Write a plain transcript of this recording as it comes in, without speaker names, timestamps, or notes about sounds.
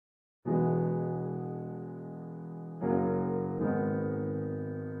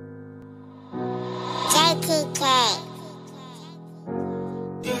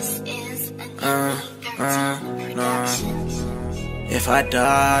This is no. If I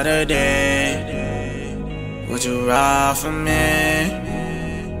die today, would you ride for me?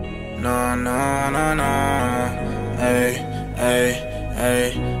 No, no, no, no. Hey, hey,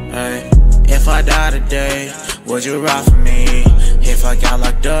 hey, hey. If I die today, would you ride for me? If I got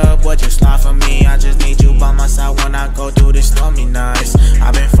locked up, would you slide for me? I just need you by my side when I go through this stormy nights.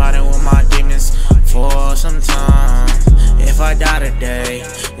 I've been fighting with my demons for some time. If I die today,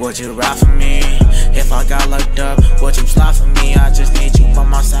 would you ride for me? If I got locked up, would you slide for me? I just need you by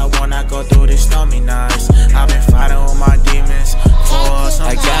my side when I go through this stormy nights. I've been fighting with my demons for some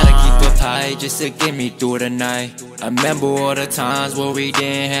time. I gotta keep up high just to get me through the night. I remember all the times where we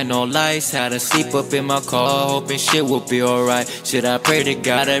didn't have no lights. Had to sleep up in my car, hoping shit would be alright. Shit, I pray to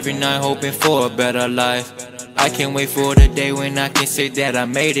God every night, hoping for a better life. I can't wait for the day when I can say that I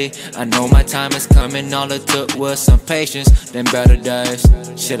made it. I know my time is coming, all it took was some patience, then better days.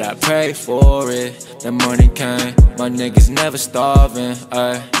 Shit, I pray for it, the money came, my niggas never starving,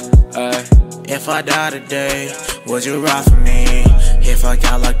 ay, ay. If I die today, would you ride for me? If I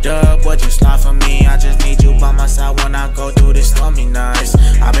got locked up, would you slide for me? I just need you by my side when I go through this stormy nights.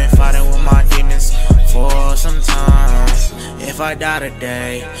 I've been fighting with my demons for some time. If I die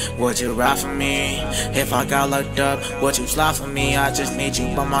today, would you ride for me? If I got locked up, would you slide for me? I just need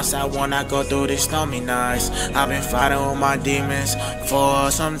you by my side when I go through this stormy nights. I've been fighting with my demons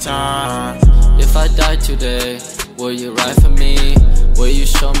for some time. If I die today, will you ride for me? Will you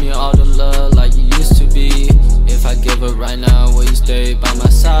show me all the love like you used to be? If I give it right now, will you stay by my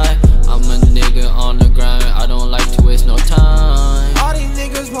side? I'm a nigga on the grind, I don't like to waste no time. All these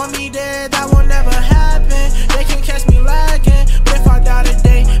niggas want me dead, that will never happen. They can catch me lagging, but if I die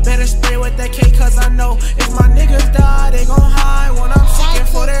today, better spray with that K, cause I know if my niggas die, they gon' hide when I'm seeking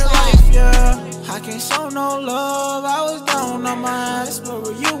for their life, yeah. I can't show no love, I was down on my ass, where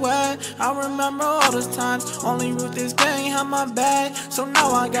were you at? I remember all those times, only root this gang had my back, so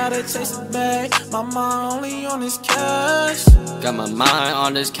now I gotta chase it back. My mind only on this cash. Got my mind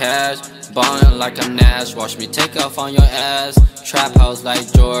on this cash, ballin' like I'm Nash. Watch me take off on your ass. Trap house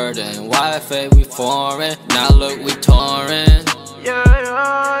like Jordan, YFA we foreign. Now look we touring. Yeah,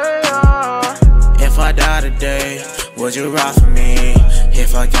 yeah, yeah. If I die today, would you ride for me?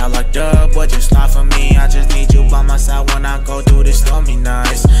 If I got locked up, would you slide for me? I just need you by my side when I go through this stormy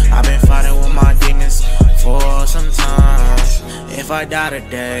nights. I've been fighting with my demons for some time. If I die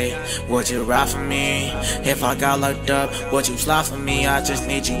today, would you ride for me? If I got locked up, would you slide for me? I just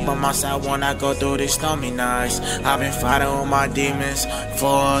need you by my side when I go through this stormy nights. I've been fighting with my demons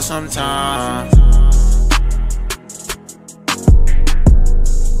for some time.